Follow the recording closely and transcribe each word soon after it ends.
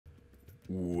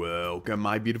Welcome,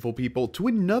 my beautiful people, to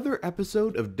another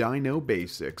episode of Dino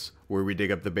Basics, where we dig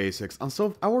up the basics on some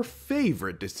of our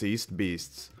favorite deceased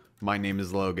beasts. My name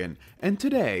is Logan, and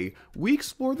today we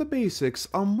explore the basics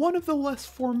on one of the less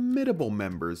formidable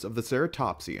members of the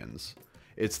Ceratopsians.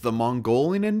 It's the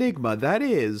Mongolian enigma that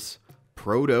is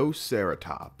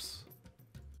Protoceratops.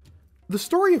 The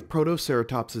story of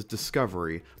Protoceratops'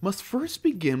 discovery must first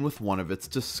begin with one of its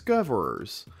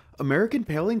discoverers, American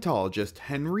paleontologist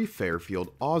Henry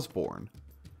Fairfield Osborn.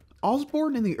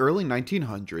 Osborn in the early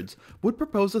 1900s would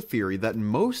propose a theory that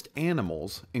most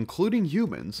animals, including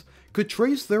humans, could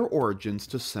trace their origins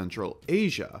to Central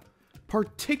Asia,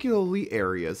 particularly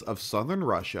areas of southern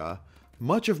Russia,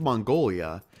 much of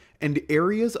Mongolia, and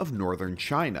areas of northern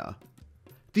China.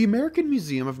 The American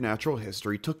Museum of Natural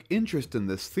History took interest in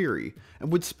this theory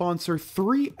and would sponsor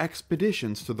 3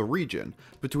 expeditions to the region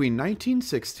between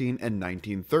 1916 and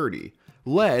 1930,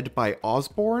 led by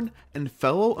Osborn and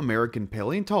fellow American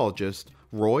paleontologist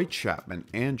Roy Chapman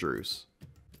Andrews.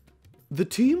 The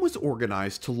team was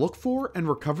organized to look for and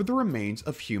recover the remains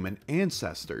of human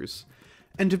ancestors,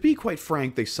 and to be quite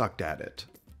frank, they sucked at it.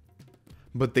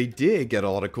 But they did get a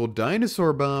lot of cool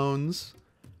dinosaur bones.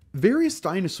 Various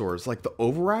dinosaurs like the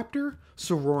Oviraptor,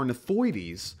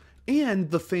 Sauronathoides, and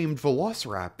the famed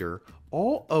Velociraptor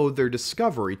all owed their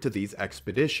discovery to these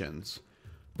expeditions.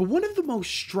 But one of the most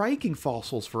striking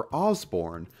fossils for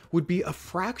Osborn would be a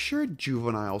fractured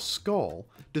juvenile skull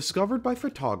discovered by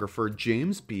photographer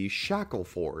James B.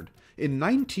 Shackelford in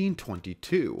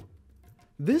 1922.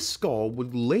 This skull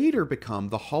would later become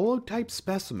the holotype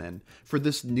specimen for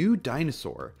this new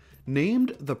dinosaur,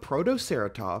 named the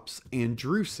Protoceratops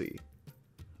andrewsi.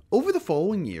 Over the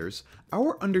following years,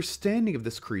 our understanding of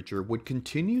this creature would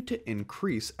continue to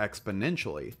increase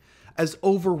exponentially, as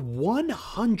over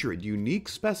 100 unique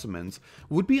specimens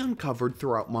would be uncovered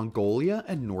throughout Mongolia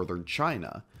and northern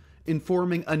China,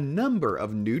 informing a number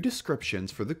of new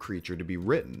descriptions for the creature to be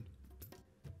written.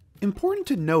 Important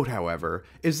to note, however,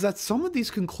 is that some of these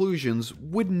conclusions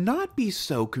would not be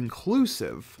so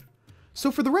conclusive. So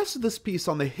for the rest of this piece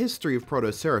on the history of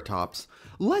Protoceratops,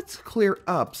 let's clear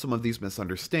up some of these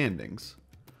misunderstandings.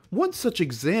 One such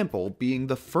example being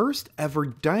the first ever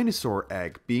dinosaur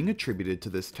egg being attributed to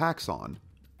this taxon.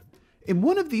 In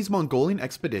one of these Mongolian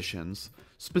expeditions,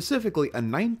 specifically a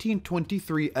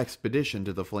 1923 expedition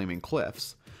to the Flaming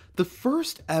Cliffs, the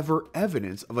first ever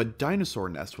evidence of a dinosaur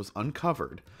nest was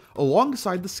uncovered,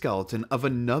 alongside the skeleton of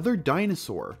another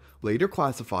dinosaur, later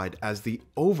classified as the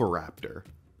Oviraptor.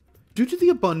 Due to the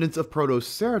abundance of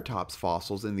Protoceratops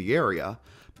fossils in the area,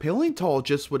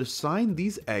 paleontologists would assign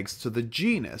these eggs to the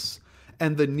genus,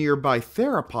 and the nearby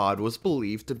theropod was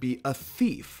believed to be a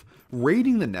thief,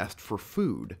 raiding the nest for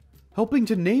food, helping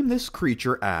to name this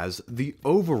creature as the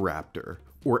Oviraptor,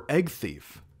 or egg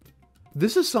thief.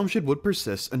 This assumption would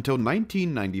persist until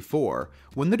 1994,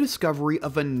 when the discovery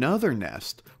of another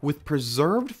nest with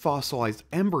preserved fossilized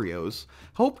embryos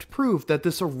helped prove that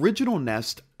this original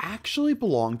nest actually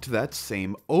belonged to that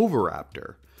same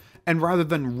Oviraptor, and rather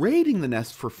than raiding the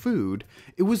nest for food,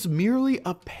 it was merely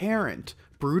a parent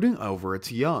brooding over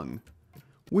its young.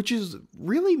 Which is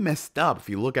really messed up if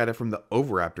you look at it from the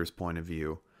Oviraptor's point of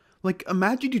view. Like,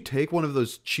 imagine you take one of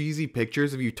those cheesy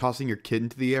pictures of you tossing your kid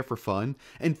into the air for fun,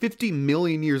 and 50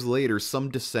 million years later, some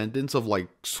descendants of, like,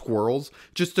 squirrels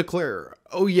just declare,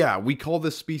 oh yeah, we call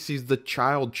this species the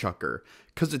child chucker,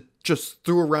 because it just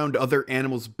threw around other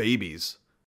animals' babies.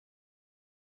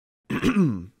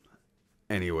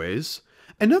 Anyways,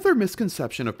 another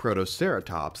misconception of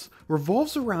Protoceratops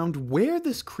revolves around where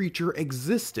this creature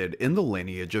existed in the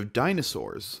lineage of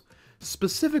dinosaurs.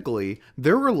 Specifically,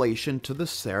 their relation to the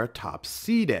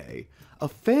Ceratopsidae, a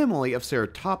family of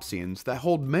Ceratopsians that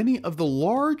hold many of the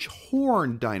large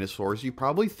horned dinosaurs you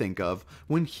probably think of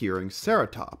when hearing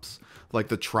Ceratops, like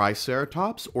the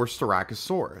Triceratops or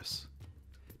Styracosaurus.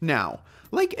 Now,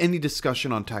 like any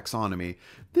discussion on taxonomy,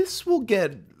 this will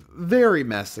get very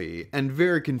messy and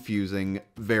very confusing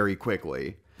very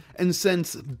quickly. And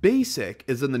since basic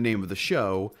is in the name of the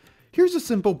show, here's a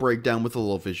simple breakdown with a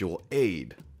little visual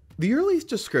aid. The earliest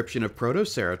description of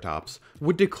Protoceratops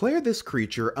would declare this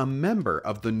creature a member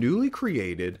of the newly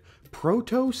created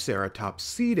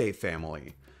Protoceratopsidae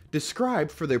family,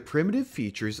 described for their primitive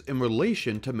features in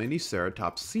relation to many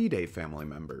Ceratopsidae family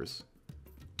members.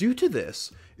 Due to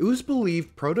this, it was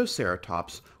believed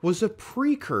Protoceratops was a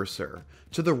precursor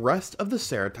to the rest of the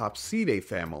Ceratopsidae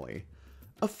family.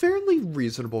 A fairly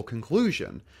reasonable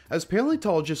conclusion, as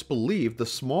paleontologists believed the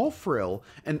small frill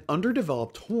and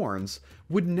underdeveloped horns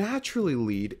would naturally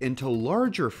lead into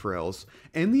larger frills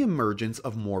and the emergence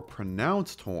of more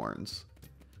pronounced horns.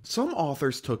 Some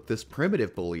authors took this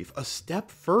primitive belief a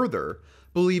step further,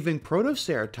 believing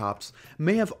Protoceratops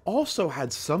may have also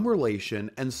had some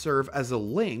relation and serve as a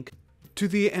link to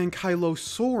the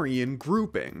Ankylosaurian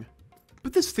grouping.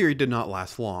 But this theory did not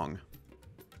last long.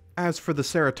 As for the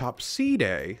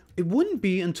Ceratopsidae, it wouldn't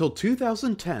be until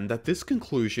 2010 that this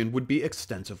conclusion would be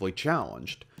extensively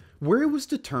challenged, where it was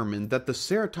determined that the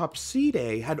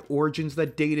Ceratopsidae had origins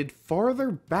that dated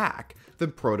farther back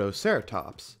than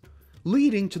Protoceratops,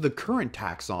 leading to the current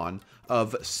taxon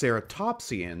of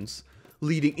Ceratopsians,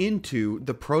 leading into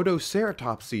the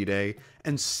Protoceratopsidae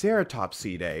and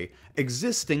Ceratopsidae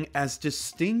existing as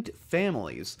distinct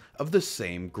families of the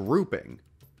same grouping.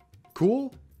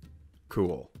 Cool?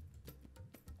 Cool.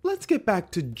 Let's get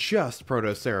back to just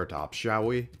Protoceratops, shall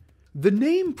we? The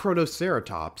name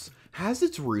Protoceratops has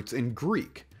its roots in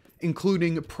Greek,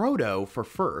 including proto for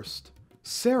first,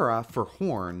 cera for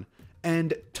horn,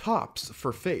 and tops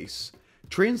for face,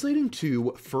 translating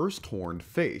to first horned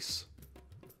face.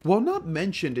 While not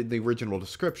mentioned in the original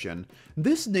description,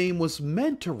 this name was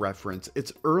meant to reference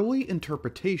its early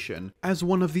interpretation as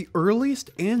one of the earliest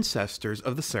ancestors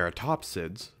of the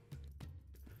Ceratopsids.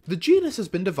 The genus has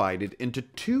been divided into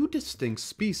two distinct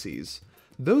species,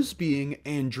 those being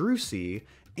Andrewsi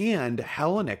and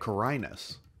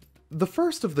Helenicorhinus. The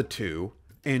first of the two,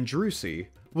 Andrewsi,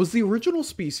 was the original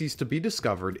species to be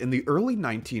discovered in the early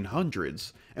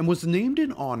 1900s and was named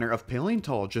in honor of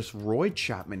paleontologist Roy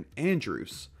Chapman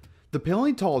Andrews, the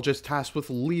paleontologist tasked with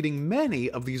leading many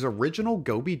of these original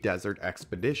Gobi Desert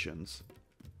expeditions.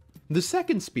 The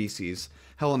second species,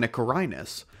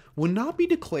 Helenicorhinus, would not be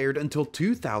declared until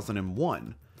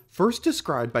 2001, first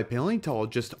described by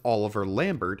paleontologist Oliver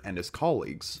Lambert and his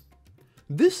colleagues.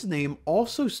 This name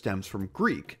also stems from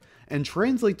Greek and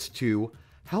translates to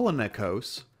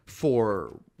Hellenikos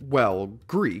for, well,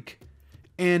 Greek,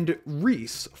 and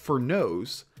Rhys for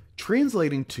nose,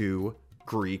 translating to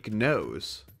Greek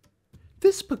nose.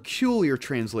 This peculiar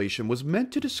translation was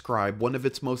meant to describe one of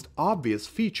its most obvious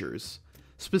features,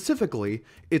 specifically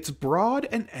its broad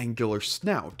and angular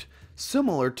snout,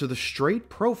 similar to the straight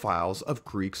profiles of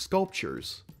Greek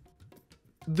sculptures.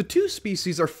 The two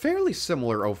species are fairly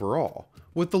similar overall,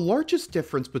 with the largest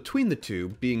difference between the two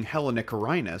being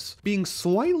Helenicorhinus being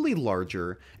slightly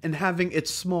larger and having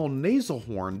its small nasal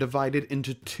horn divided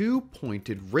into two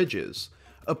pointed ridges,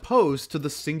 opposed to the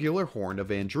singular horn of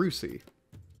Andrewsi.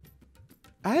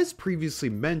 As previously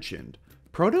mentioned,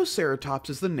 Protoceratops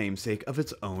is the namesake of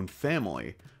its own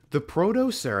family, the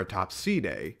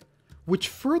Protoceratopsidae, which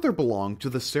further belong to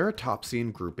the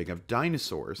Ceratopsian grouping of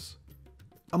dinosaurs.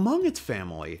 Among its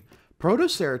family,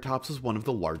 Protoceratops is one of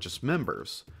the largest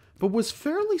members, but was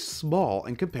fairly small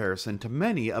in comparison to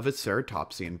many of its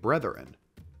Ceratopsian brethren.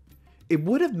 It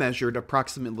would have measured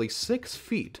approximately 6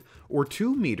 feet or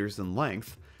 2 meters in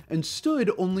length, and stood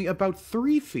only about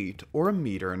 3 feet or a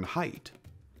meter in height.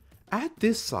 At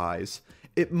this size,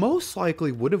 it most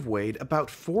likely would have weighed about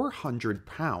 400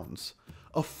 pounds,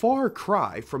 a far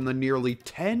cry from the nearly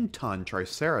 10-ton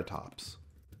Triceratops.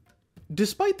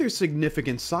 Despite their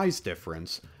significant size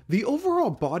difference, the overall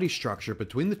body structure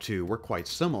between the two were quite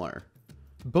similar.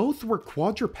 Both were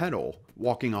quadrupedal,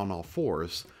 walking on all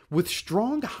fours, with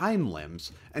strong hind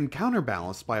limbs and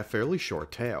counterbalanced by a fairly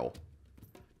short tail.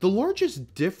 The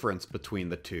largest difference between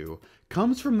the two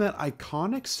comes from that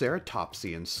iconic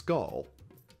Ceratopsian skull.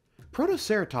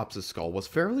 Protoceratops' skull was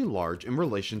fairly large in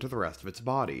relation to the rest of its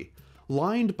body,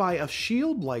 lined by a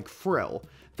shield-like frill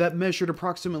that measured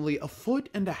approximately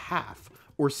 1.5 feet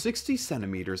or 60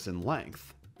 centimeters in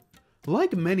length.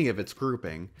 Like many of its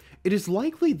grouping, it is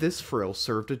likely this frill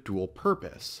served a dual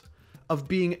purpose, of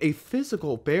being a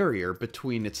physical barrier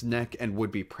between its neck and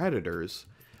would-be predators,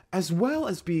 as well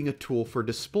as being a tool for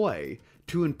display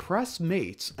to impress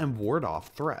mates and ward off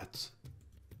threats.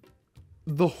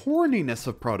 The horniness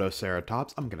of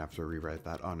Protoceratops, I'm gonna have to rewrite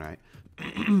that, alright.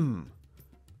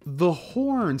 The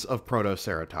horns of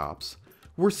Protoceratops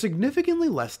were significantly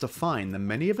less defined than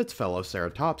many of its fellow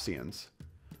Ceratopsians.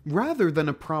 Rather than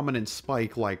a prominent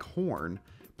spike-like horn,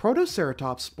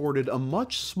 Protoceratops sported a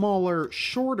much smaller,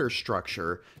 shorter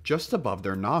structure just above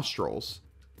their nostrils,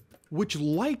 which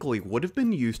likely would have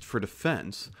been used for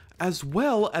defense, as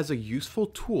well as a useful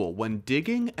tool when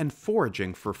digging and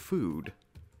foraging for food.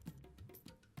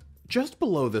 Just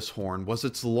below this horn was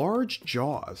its large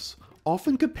jaws,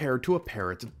 often compared to a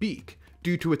parrot's beak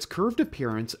due to its curved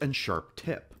appearance and sharp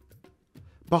tip.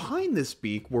 Behind this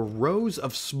beak were rows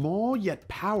of small yet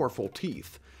powerful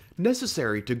teeth,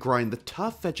 necessary to grind the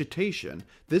tough vegetation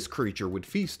this creature would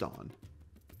feast on.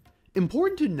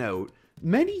 Important to note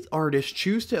Many artists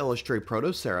choose to illustrate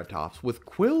Protoceratops with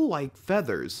quill-like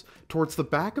feathers towards the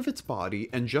back of its body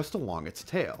and just along its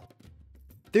tail.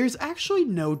 There's actually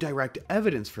no direct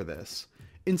evidence for this.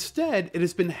 Instead, it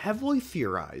has been heavily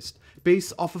theorized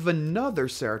based off of another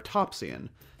ceratopsian,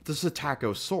 the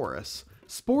Psittacosaurus,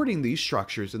 sporting these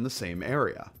structures in the same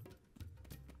area.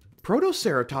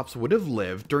 Protoceratops would have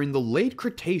lived during the late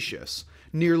Cretaceous,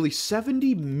 nearly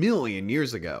 70 million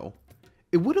years ago.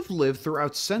 It would have lived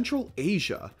throughout Central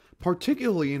Asia,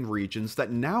 particularly in regions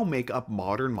that now make up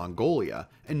modern Mongolia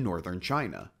and northern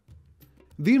China.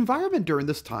 The environment during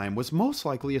this time was most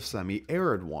likely a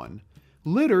semi-arid one,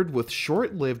 littered with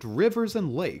short-lived rivers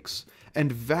and lakes,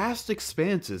 and vast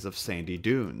expanses of sandy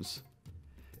dunes.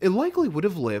 It likely would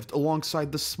have lived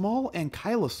alongside the small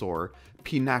ankylosaur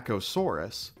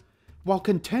Pinacosaurus, while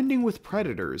contending with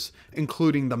predators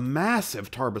including the massive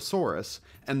Tarbosaurus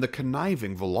and the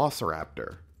conniving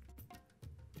Velociraptor.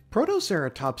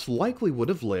 Protoceratops likely would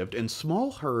have lived in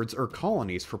small herds or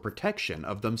colonies for protection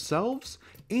of themselves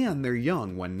and their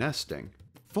young when nesting.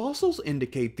 Fossils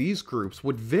indicate these groups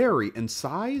would vary in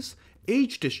size,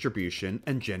 age distribution,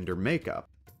 and gender makeup.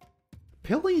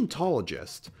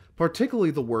 Paleontologists,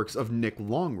 particularly the works of Nick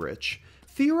Longrich,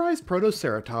 theorized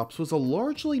Protoceratops was a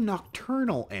largely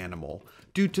nocturnal animal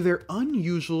due to their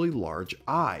unusually large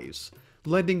eyes,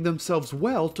 lending themselves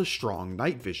well to strong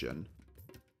night vision.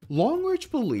 Longrich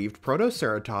believed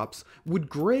Protoceratops would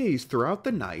graze throughout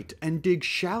the night and dig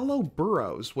shallow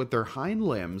burrows with their hind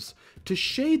limbs to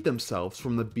shade themselves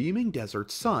from the beaming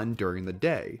desert sun during the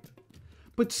day.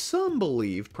 But some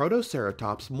believe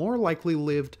Protoceratops more likely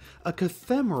lived a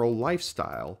cathemeral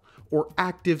lifestyle, or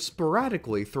active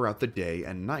sporadically throughout the day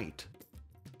and night.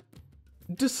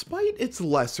 Despite its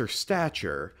lesser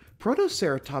stature,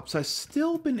 Protoceratops has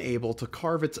still been able to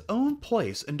carve its own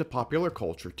place into popular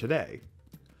culture today.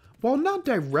 While not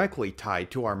directly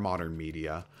tied to our modern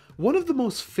media, one of the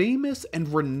most famous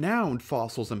and renowned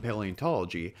fossils in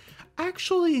paleontology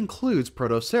actually includes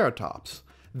Protoceratops,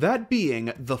 that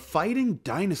being the fighting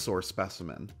dinosaur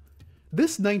specimen.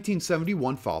 This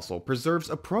 1971 fossil preserves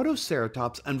a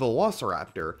Protoceratops and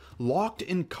Velociraptor locked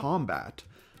in combat,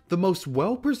 the most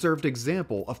well-preserved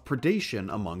example of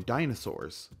predation among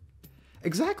dinosaurs.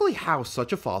 Exactly how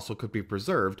such a fossil could be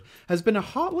preserved has been a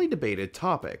hotly debated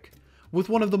topic, with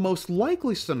one of the most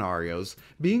likely scenarios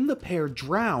being the pair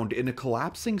drowned in a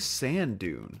collapsing sand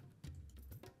dune.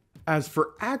 As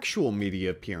for actual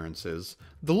media appearances,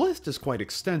 the list is quite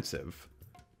extensive.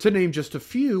 To name just a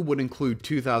few would include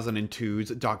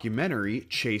 2002's documentary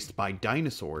Chased by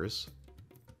Dinosaurs,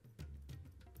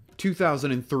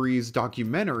 2003's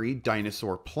documentary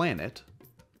Dinosaur Planet,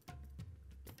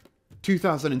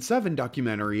 2007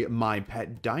 documentary My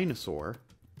Pet Dinosaur,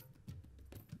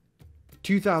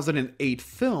 2008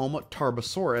 film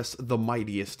Tarbosaurus the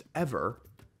Mightiest Ever,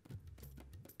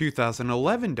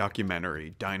 2011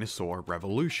 documentary Dinosaur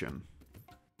Revolution,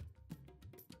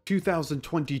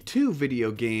 2022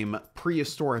 video game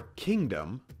Prehistoric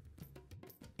Kingdom,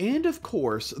 and of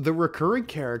course the recurring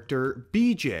character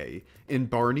BJ in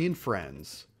Barney and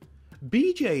Friends.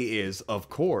 BJ is, of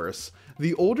course,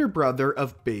 the older brother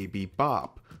of Baby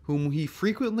Bop, whom he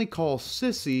frequently calls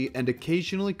Sissy and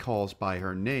occasionally calls by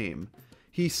her name.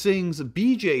 He sings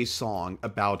BJ's song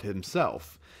about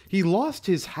himself. He lost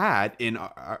his hat in...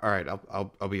 Alright,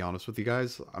 I'll be honest with you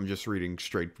guys. I'm just reading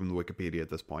straight from the Wikipedia at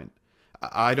this point.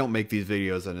 I don't make these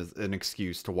videos as an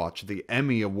excuse to watch the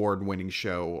Emmy award-winning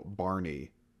show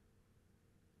Barney.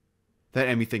 That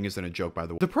Emmy thing isn't a joke, by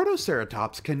the way. The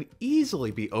Protoceratops can easily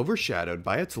be overshadowed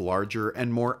by its larger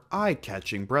and more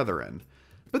eye-catching brethren.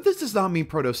 But this does not mean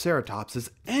Protoceratops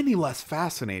is any less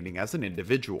fascinating as an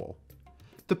individual.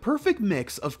 The perfect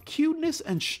mix of cuteness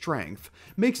and strength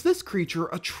makes this creature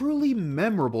a truly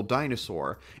memorable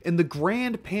dinosaur in the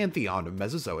grand pantheon of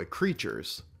Mesozoic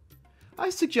creatures. I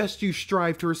suggest you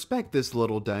strive to respect this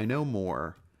little dino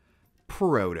more.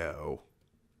 Proto.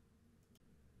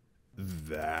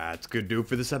 That's gonna do it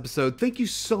for this episode. Thank you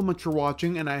so much for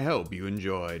watching, and I hope you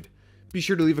enjoyed. Be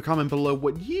sure to leave a comment below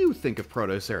what you think of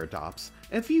Protoceratops,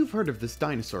 and if you've heard of this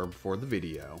dinosaur before the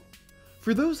video.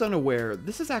 For those unaware,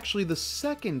 this is actually the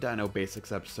second Dino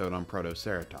Basics episode on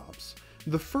Protoceratops,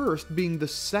 the first being the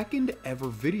second ever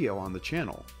video on the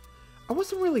channel. I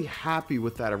wasn't really happy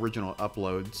with that original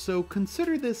upload, so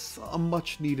consider this a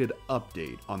much needed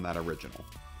update on that original.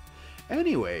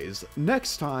 Anyways,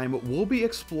 next time we'll be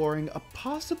exploring a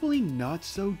possibly not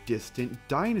so distant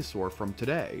dinosaur from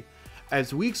today,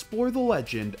 as we explore the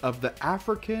legend of the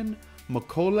African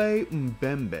Makole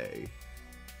Mbembe.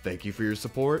 Thank you for your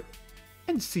support,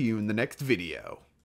 and see you in the next video.